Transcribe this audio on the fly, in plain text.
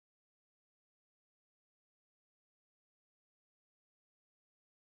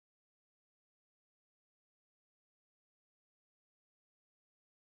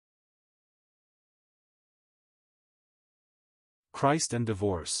Christ and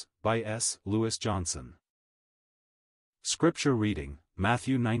Divorce, by S. Lewis Johnson. Scripture reading,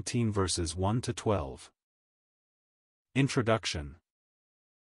 Matthew 19 verses 1 to 12. Introduction.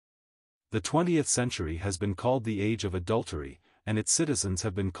 The 20th century has been called the age of adultery, and its citizens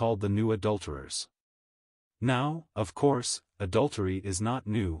have been called the new adulterers. Now, of course, adultery is not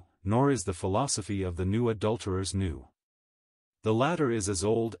new, nor is the philosophy of the new adulterers new. The latter is as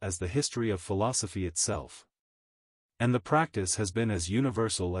old as the history of philosophy itself. And the practice has been as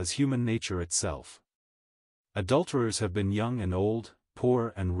universal as human nature itself. Adulterers have been young and old,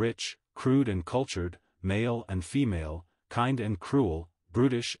 poor and rich, crude and cultured, male and female, kind and cruel,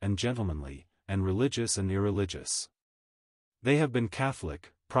 brutish and gentlemanly, and religious and irreligious. They have been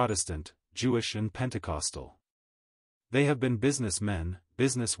Catholic, Protestant, Jewish and Pentecostal. They have been businessmen,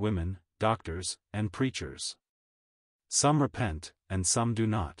 businesswomen, doctors, and preachers. Some repent, and some do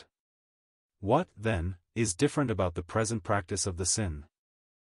not. What, then, is different about the present practice of the sin?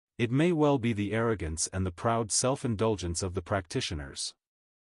 It may well be the arrogance and the proud self-indulgence of the practitioners.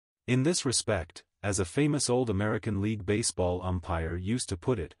 In this respect, as a famous old American League baseball umpire used to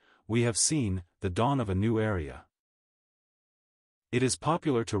put it, we have seen the dawn of a new era. It is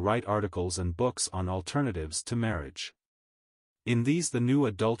popular to write articles and books on alternatives to marriage. In these the new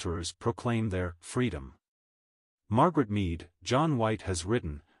adulterers proclaim their freedom. Margaret Mead, John White has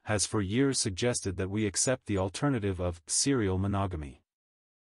for years suggested that we accept the alternative of serial monogamy.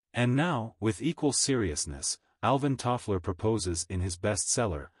 And now, with equal seriousness, Alvin Toffler proposes in his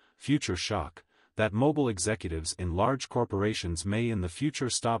bestseller, Future Shock, that mobile executives in large corporations may in the future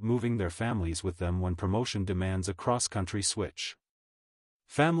stop moving their families with them when promotion demands a cross-country switch.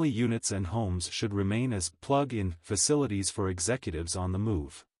 Family units and homes should remain as plug-in facilities for executives on the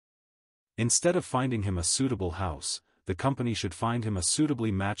move. Instead of finding him a suitable house, the company should find him a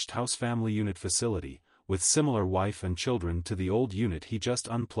suitably matched house-family unit facility, with similar wife and children to the old unit he just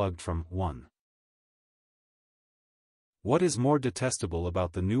unplugged from. 1. What is more detestable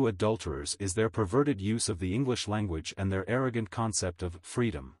about the new adulterers is their perverted use of the English language and their arrogant concept of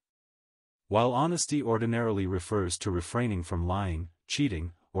freedom. While honesty ordinarily refers to refraining from lying,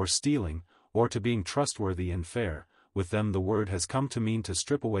 cheating, or stealing, or to being trustworthy and fair, with them the word has come to mean to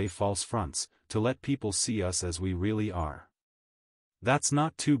strip away false fronts, to let people see us as we really are. That's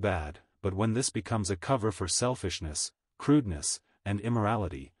not too bad, but when this becomes a cover for selfishness, crudeness, and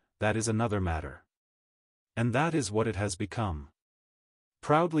immorality, that is another matter. And that is what it has become.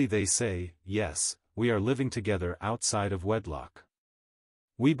 Proudly they say, yes, we are living together outside of wedlock.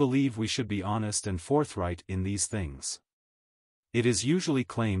 We believe we should be honest and forthright in these things. It is usually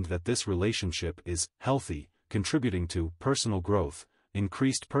claimed that this relationship is healthy, contributing to personal growth,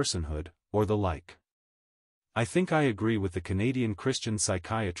 increased personhood, or the like. I think I agree with the Canadian Christian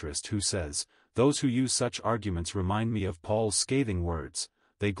psychiatrist who says, those who use such arguments remind me of Paul's scathing words,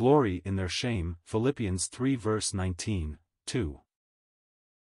 they glory in their shame, Philippians 3 verse 19, 2.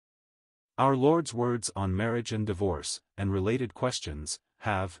 Our Lord's words on marriage and divorce, and related questions,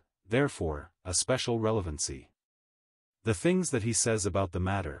 have, therefore, a special relevancy. The things that he says about the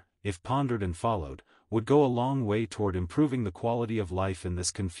matter, if pondered and followed, would go a long way toward improving the quality of life in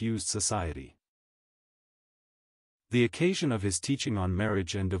this confused society. The occasion of his teaching on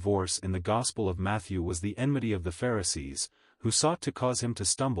marriage and divorce in the Gospel of Matthew was the enmity of the Pharisees, who sought to cause him to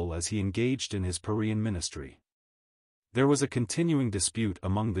stumble as he engaged in his Perean ministry. There was a continuing dispute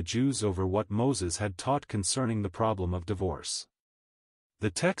among the Jews over what Moses had taught concerning the problem of divorce.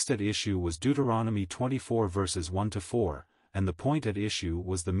 The text at issue was Deuteronomy 24 verses 1 to 4, and the point at issue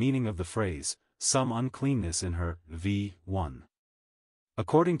was the meaning of the phrase, some uncleanness in her, v. 1.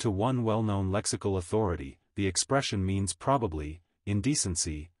 According to one well-known lexical authority, the expression means probably,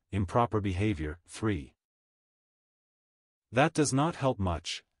 indecency, improper behavior. 3. That does not help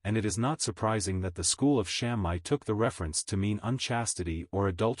much, and it is not surprising that the school of Shammai took the reference to mean unchastity or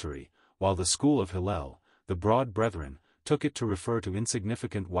adultery, while the school of Hillel, the broad brethren, took it to refer to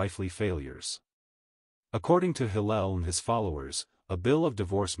insignificant wifely failures. According to Hillel and his followers, a bill of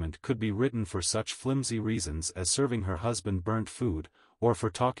divorcement could be written for such flimsy reasons as serving her husband burnt food, or for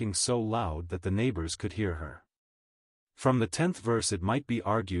talking so loud that the neighbors could hear her. From the 10th verse it might be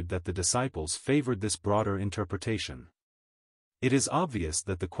argued that the disciples favored this broader interpretation. It is obvious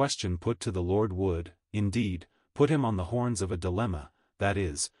that the question put to the Lord would, indeed, put him on the horns of a dilemma, that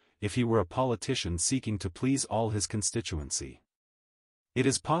is, if he were a politician seeking to please all his constituency. It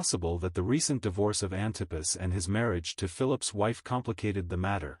is possible that the recent divorce of Antipas and his marriage to Philip's wife complicated the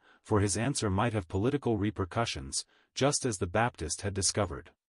matter, for his answer might have political repercussions, just as the Baptist had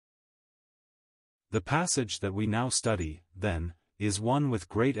discovered. The passage that we now study, then, is one with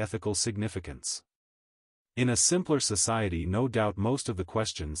great ethical significance. In a simpler society, no doubt most of the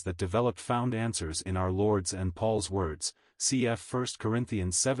questions that developed found answers in our Lord's and Paul's words, cf 1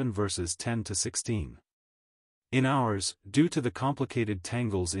 Corinthians 7 verses 10 to 16. In ours, due to the complicated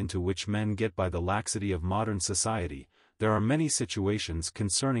tangles into which men get by the laxity of modern society, there are many situations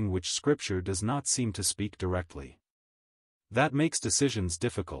concerning which Scripture does not seem to speak directly. That makes decisions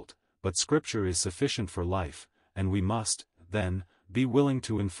difficult, but Scripture is sufficient for life, and we must, then, be willing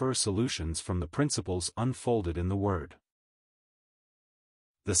to infer solutions from the principles unfolded in the Word.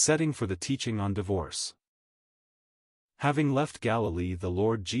 The setting for the teaching on divorce. Having left Galilee, the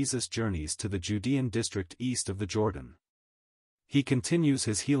Lord Jesus journeys to the Judean district east of the Jordan. He continues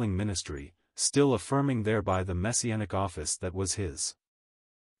his healing ministry, still affirming thereby the messianic office that was his.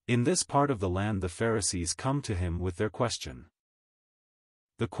 In this part of the land the Pharisees come to him with their question.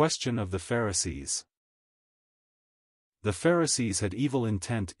 The question of the Pharisees. The Pharisees had evil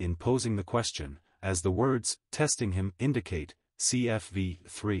intent in posing the question, as the words, testing him, indicate, cf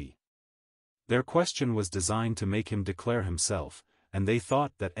 3. Their question was designed to make him declare himself, and they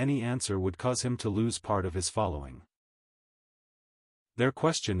thought that any answer would cause him to lose part of his following. Their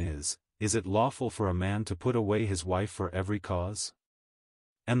question is it lawful for a man to put away his wife for every cause?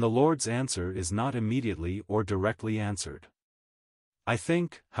 And the Lord's answer is not immediately or directly answered. I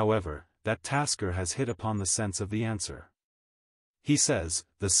think, however, that Tasker has hit upon the sense of the answer. He says,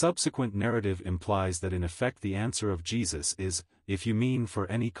 the subsequent narrative implies that in effect the answer of Jesus is, if you mean for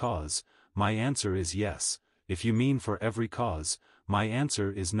any cause, my answer is yes, if you mean for every cause, my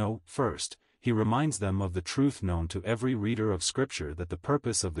answer is no. First, he reminds them of the truth known to every reader of Scripture that the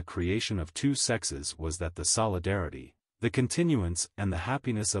purpose of the creation of two sexes was that the solidarity, the continuance and the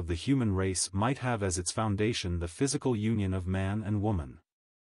happiness of the human race might have as its foundation the physical union of man and woman.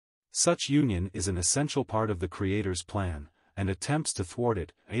 Such union is an essential part of the Creator's plan, and attempts to thwart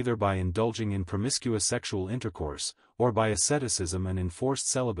it, either by indulging in promiscuous sexual intercourse, or by asceticism and enforced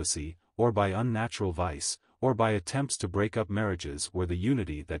celibacy, or by unnatural vice, or by attempts to break up marriages where the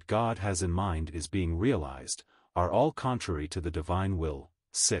unity that God has in mind is being realized, are all contrary to the divine will.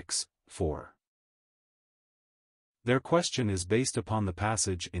 6:4. Their question is based upon the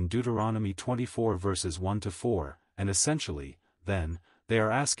passage in Deuteronomy 24 verses 1 to 4, and essentially, then, they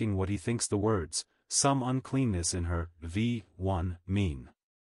are asking what he thinks the words, some uncleanness in her, v1, mean.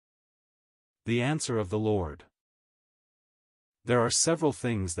 The answer of the Lord. There are several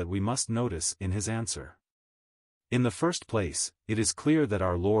things that we must notice in his answer. In the first place, it is clear that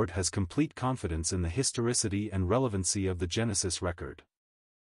our Lord has complete confidence in the historicity and relevancy of the Genesis record.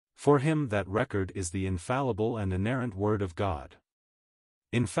 For him that record is the infallible and inerrant Word of God.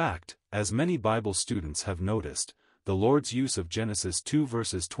 In fact, as many Bible students have noticed, the Lord's use of Genesis 2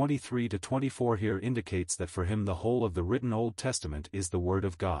 verses 23 to 24 here indicates that for him the whole of the written Old Testament is the Word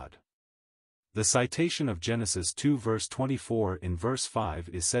of God. The citation of Genesis 2 verse 24 in verse 5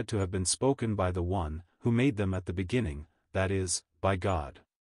 is said to have been spoken by the one who made them at the beginning, that is, by God.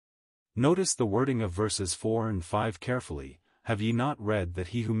 Notice the wording of verses 4 and 5 carefully. Have ye not read that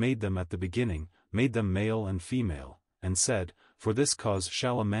he who made them at the beginning, made them male and female, and said, for this cause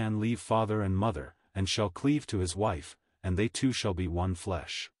shall a man leave father and mother, and shall cleave to his wife, and they two shall be one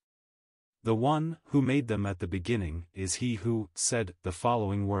flesh. The one who made them at the beginning is he who said the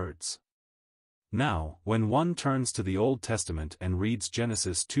following words. Now, when one turns to the Old Testament and reads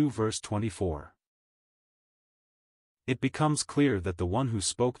Genesis 2 verse 24, it becomes clear that the one who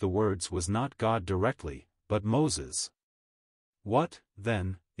spoke the words was not God directly, but Moses. What,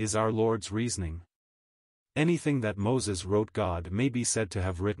 then, is our Lord's reasoning? Anything that Moses wrote God may be said to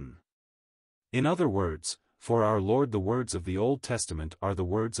have written. In other words, for our Lord the words of the Old Testament are the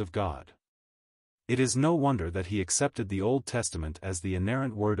words of God. It is no wonder that he accepted the Old Testament as the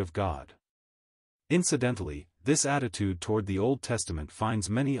inerrant Word of God. Incidentally, this attitude toward the Old Testament finds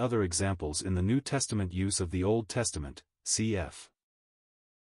many other examples in the New Testament use of the Old Testament, cf.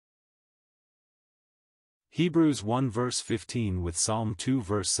 Hebrews 1 verse 15 with Psalm 2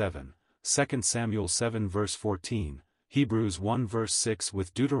 verse 7, 2 Samuel 7 verse 14, Hebrews 1 verse 6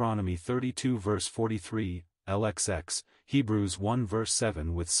 with Deuteronomy 32 verse 43, LXX, Hebrews 1 verse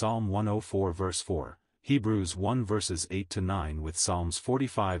 7 with Psalm 104 verse 4, Hebrews 1 verses 8 to 9 with Psalms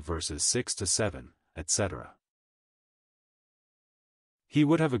 45 verses 6 to 7, etc. He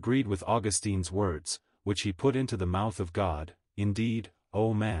would have agreed with Augustine's words, which he put into the mouth of God, indeed,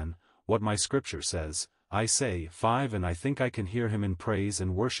 O man, what my scripture says, I say 5 and I think I can hear him in praise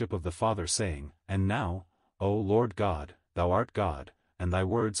and worship of the Father saying, and now, O Lord God, thou art God, and thy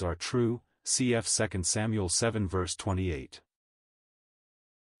words are true, cf 2 Samuel 7 verse 28.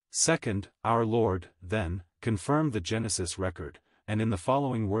 Second, our Lord, then, confirmed the Genesis record, and in the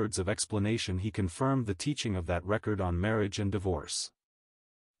following words of explanation he confirmed the teaching of that record on marriage and divorce.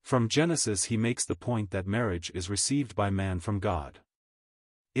 From Genesis he makes the point that marriage is received by man from God.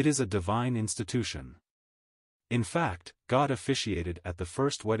 It is a divine institution. In fact, God officiated at the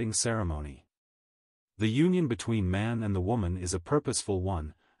first wedding ceremony. The union between man and the woman is a purposeful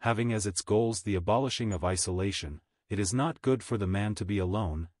one, having as its goals the abolishing of isolation. It is not good for the man to be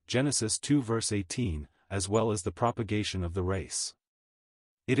alone, Genesis 2 verse 18, as well as the propagation of the race.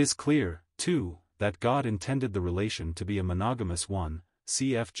 It is clear, too, that God intended the relation to be a monogamous one,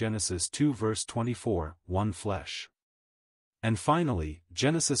 cf. Genesis 2 verse 24, one flesh. And finally,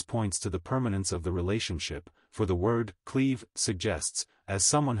 Genesis points to the permanence of the relationship, for the word cleave suggests, as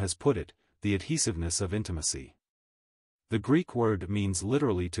someone has put it, the adhesiveness of intimacy. The Greek word means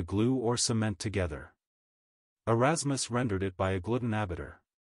literally to glue or cement together. Erasmus rendered it by agglutinabator.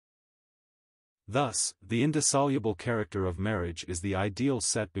 Thus, the indissoluble character of marriage is the ideal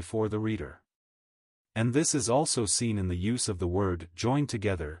set before the reader. And this is also seen in the use of the word join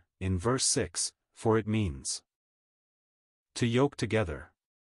together, in verse 6, for it means to yoke together.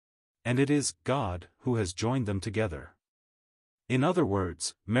 And it is God who has joined them together. In other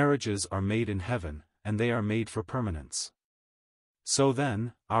words, marriages are made in heaven, and they are made for permanence. So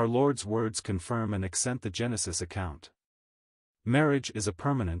then, our Lord's words confirm and accent the Genesis account. Marriage is a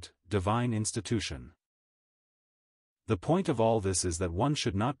permanent, divine institution. The point of all this is that one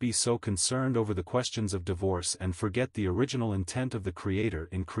should not be so concerned over the questions of divorce and forget the original intent of the Creator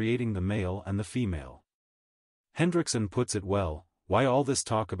in creating the male and the female. Hendrickson puts it well, why all this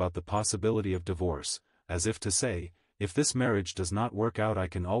talk about the possibility of divorce, as if to say, if this marriage does not work out I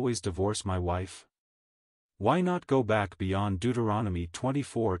can always divorce my wife? Why not go back beyond Deuteronomy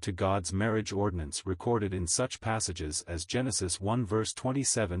 24 to God's marriage ordinance recorded in such passages as Genesis 1 verse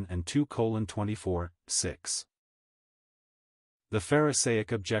 27 and 2:24, 6? The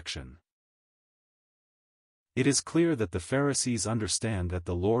Pharisaic objection. It is clear that the Pharisees understand that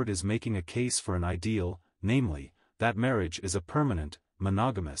the Lord is making a case for an ideal, namely, that marriage is a permanent,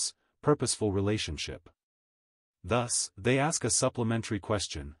 monogamous, purposeful relationship. Thus, they ask a supplementary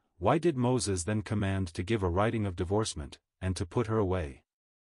question. Why did Moses then command to give a writing of divorcement, and to put her away?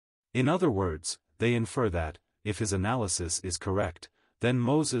 In other words, they infer that, if his analysis is correct, then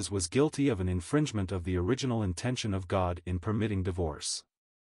Moses was guilty of an infringement of the original intention of God in permitting divorce.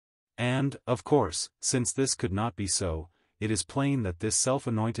 And, of course, since this could not be so, it is plain that this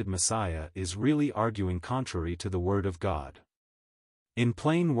self-anointed Messiah is really arguing contrary to the word of God. In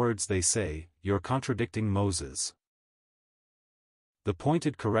plain words they say, you're contradicting Moses. The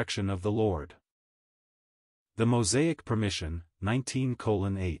pointed correction of the Lord. The Mosaic permission,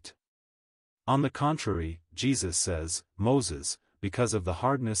 19:8. On the contrary, Jesus says, Moses, because of the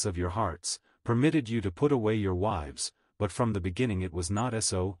hardness of your hearts, permitted you to put away your wives, but from the beginning it was not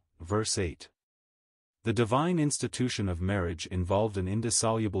so, verse 8. The divine institution of marriage involved an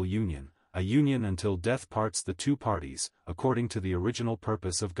indissoluble union, a union until death parts the two parties, according to the original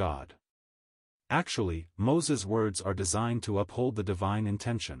purpose of God. Actually, Moses' words are designed to uphold the divine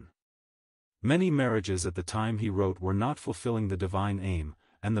intention. Many marriages at the time he wrote were not fulfilling the divine aim,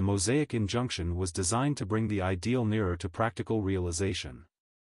 and the Mosaic injunction was designed to bring the ideal nearer to practical realization.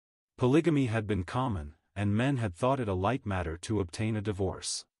 Polygamy had been common, and men had thought it a light matter to obtain a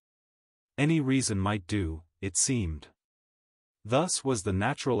divorce. Any reason might do, it seemed. Thus was the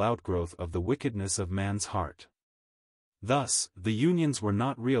natural outgrowth of the wickedness of man's heart. Thus, the unions were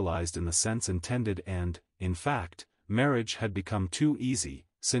not realized in the sense intended and, in fact, marriage had become too easy,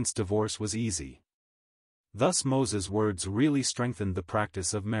 since divorce was easy. Thus Moses' words really strengthened the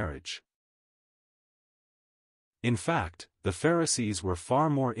practice of marriage. In fact, the Pharisees were far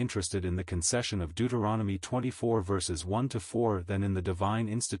more interested in the concession of Deuteronomy 24 verses 1-4 than in the divine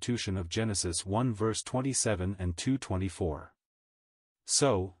institution of Genesis 1 verse 27 and 2:24.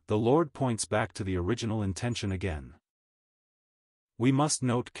 So, the Lord points back to the original intention again. We must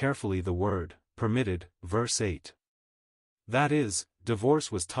note carefully the word, permitted, verse 8. That is,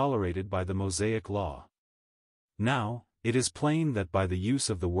 divorce was tolerated by the Mosaic law. Now, it is plain that by the use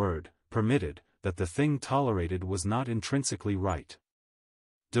of the word, permitted, that the thing tolerated was not intrinsically right.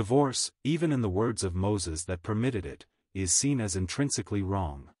 Divorce, even in the words of Moses that permitted it, is seen as intrinsically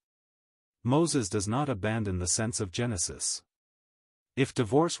wrong. Moses does not abandon the sense of Genesis. If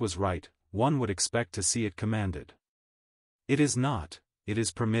divorce was right, one would expect to see it commanded. It is not, it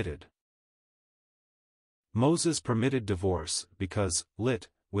is permitted. Moses permitted divorce because,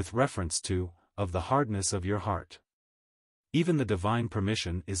 with reference to, of the hardness of your heart. Even the divine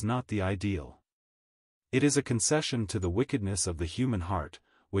permission is not the ideal. It is a concession to the wickedness of the human heart,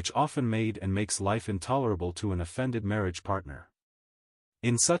 which often made and makes life intolerable to an offended marriage partner.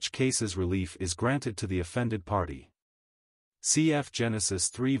 In such cases relief is granted to the offended party. Cf. Genesis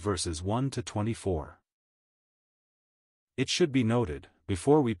 3 verses 1 to 24. It should be noted,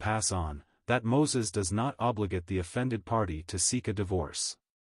 before we pass on, that Moses does not obligate the offended party to seek a divorce.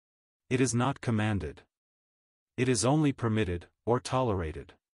 It is not commanded. It is only permitted, or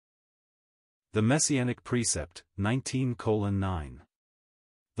tolerated. The Messianic Precept, 19:9.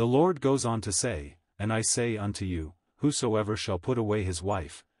 The Lord goes on to say, "And I say unto you, whosoever shall put away his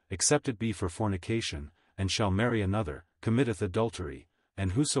wife, except it be for fornication, and shall marry another, committeth adultery,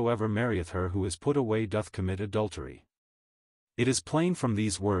 and whosoever marrieth her who is put away doth commit adultery." It is plain from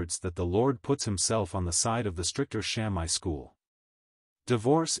these words that the Lord puts himself on the side of the stricter Shammai school.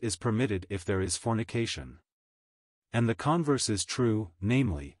 Divorce is permitted if there is fornication. And the converse is true,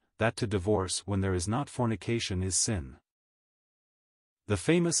 namely, that to divorce when there is not fornication is sin. The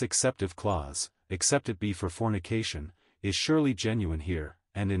famous exceptive clause, "except it be for fornication," is surely genuine here,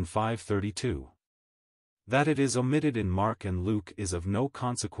 and in 532. That it is omitted in Mark and Luke is of no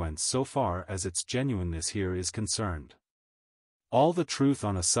consequence so far as its genuineness here is concerned. All the truth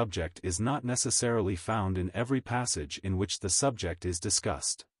on a subject is not necessarily found in every passage in which the subject is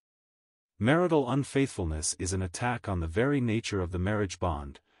discussed. Marital unfaithfulness is an attack on the very nature of the marriage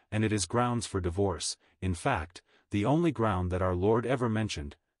bond, and it is grounds for divorce, in fact, the only ground that our Lord ever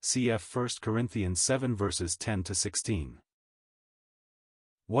mentioned, cf. 1 Corinthians 7 verses 10 to 16.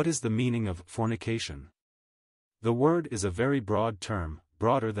 What is the meaning of fornication? The word is a very broad term,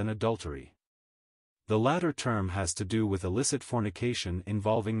 broader than adultery. The latter term has to do with illicit fornication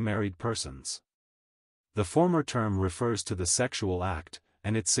involving married persons. The former term refers to the sexual act,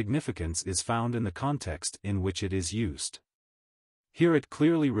 and its significance is found in the context in which it is used. Here it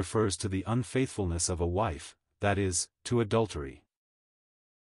clearly refers to the unfaithfulness of a wife, that is, to adultery.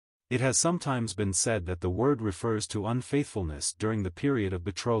 It has sometimes been said that the word refers to unfaithfulness during the period of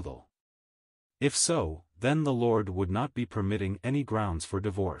betrothal. If so, then the Lord would not be permitting any grounds for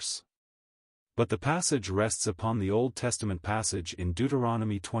divorce. But the passage rests upon the Old Testament passage in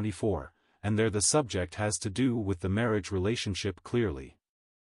Deuteronomy 24, and there the subject has to do with the marriage relationship clearly.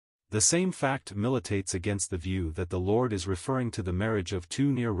 The same fact militates against the view that the Lord is referring to the marriage of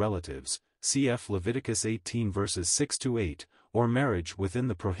two near relatives, cf. Leviticus 18 verses 6 to 8, or marriage within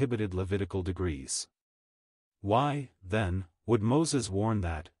the prohibited Levitical degrees. Why, then, would Moses warn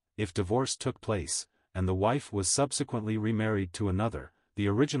that, if divorce took place, and the wife was subsequently remarried to another, the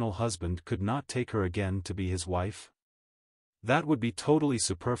original husband could not take her again to be his wife? That would be totally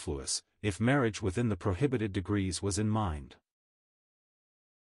superfluous, if marriage within the prohibited degrees was in mind.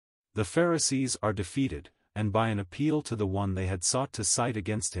 The Pharisees are defeated, and by an appeal to the one they had sought to cite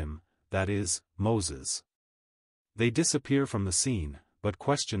against him, that is, Moses. They disappear from the scene, but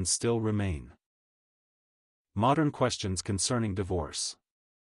questions still remain. Modern questions concerning divorce.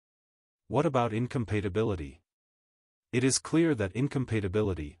 What about incompatibility? It is clear that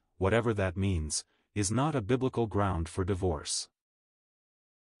incompatibility, whatever that means, is not a biblical ground for divorce.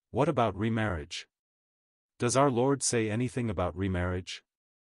 What about remarriage? Does our Lord say anything about remarriage?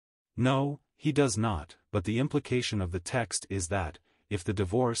 No, he does not, but the implication of the text is that, if the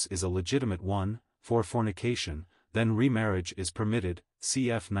divorce is a legitimate one, for fornication, then remarriage is permitted,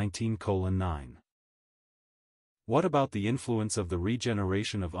 cf. 19:9. What about the influence of the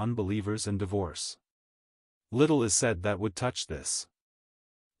regeneration of unbelievers and divorce? Little is said that would touch this.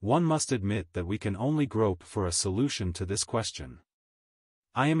 One must admit that we can only grope for a solution to this question.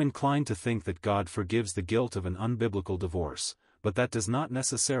 I am inclined to think that God forgives the guilt of an unbiblical divorce, but that does not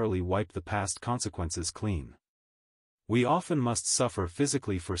necessarily wipe the past consequences clean. We often must suffer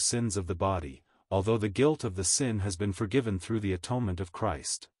physically for sins of the body, although the guilt of the sin has been forgiven through the atonement of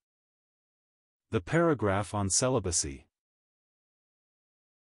Christ. The paragraph on celibacy.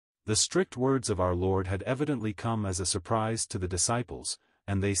 The strict words of our Lord had evidently come as a surprise to the disciples,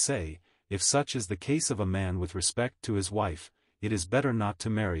 and they say, if such is the case of a man with respect to his wife, it is better not to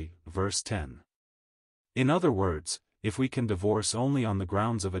marry, verse 10. In other words, if we can divorce only on the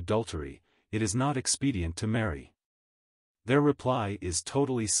grounds of adultery, it is not expedient to marry. Their reply is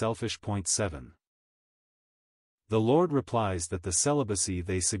totally selfish. Point 7. The Lord replies that the celibacy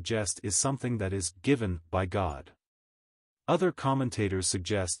they suggest is something that is given by God. Other commentators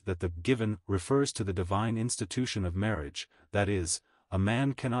suggest that the given refers to the divine institution of marriage, that is, a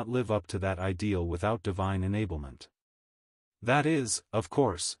man cannot live up to that ideal without divine enablement. That is, of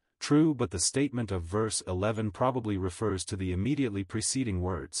course, true, but the statement of verse 11 probably refers to the immediately preceding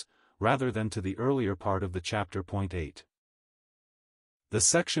words, rather than to the earlier part of the chapter. Point 8. The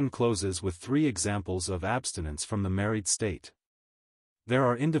section closes with 3 examples of abstinence from the married state. There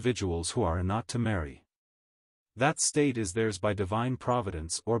are individuals who are not to marry. That state is theirs by divine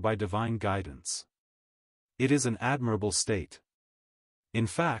providence or by divine guidance. It is an admirable state. In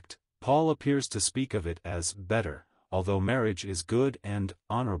fact, Paul appears to speak of it as better, although marriage is good and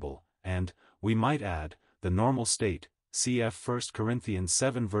honorable, and, we might add, the normal state, cf 1 Corinthians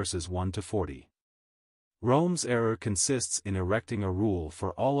 7 verses 1-40. Rome's error consists in erecting a rule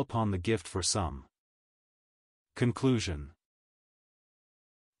for all upon the gift for some. Conclusion.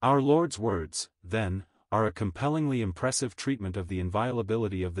 Our Lord's words, then, are a compellingly impressive treatment of the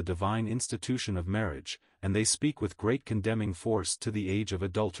inviolability of the divine institution of marriage, and they speak with great condemning force to the age of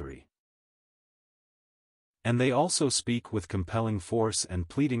adultery. And they also speak with compelling force and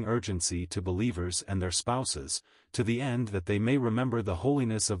pleading urgency to believers and their spouses, to the end that they may remember the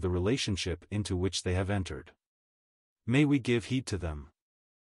holiness of the relationship into which they have entered. May we give heed to them.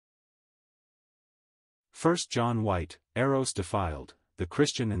 1 John White, Eros Defiled, The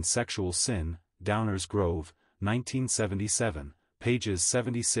Christian in Sexual Sin, Downers Grove, 1977, pages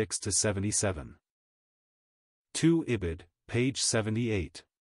 76-77. 2 Ibid, page 78.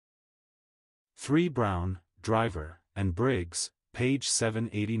 3 Brown, Driver, and Briggs, page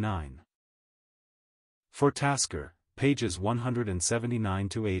 789. For Tasker, pages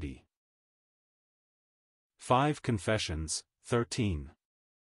 179-80. 5 Confessions, 13.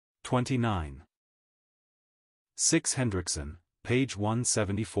 29. 6 Hendrickson, page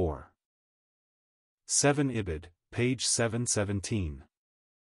 174. 7 Ibid, page 717.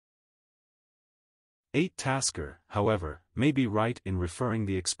 8 Tasker, however, may be right in referring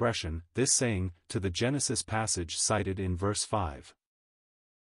the expression, this saying, to the Genesis passage cited in verse 5.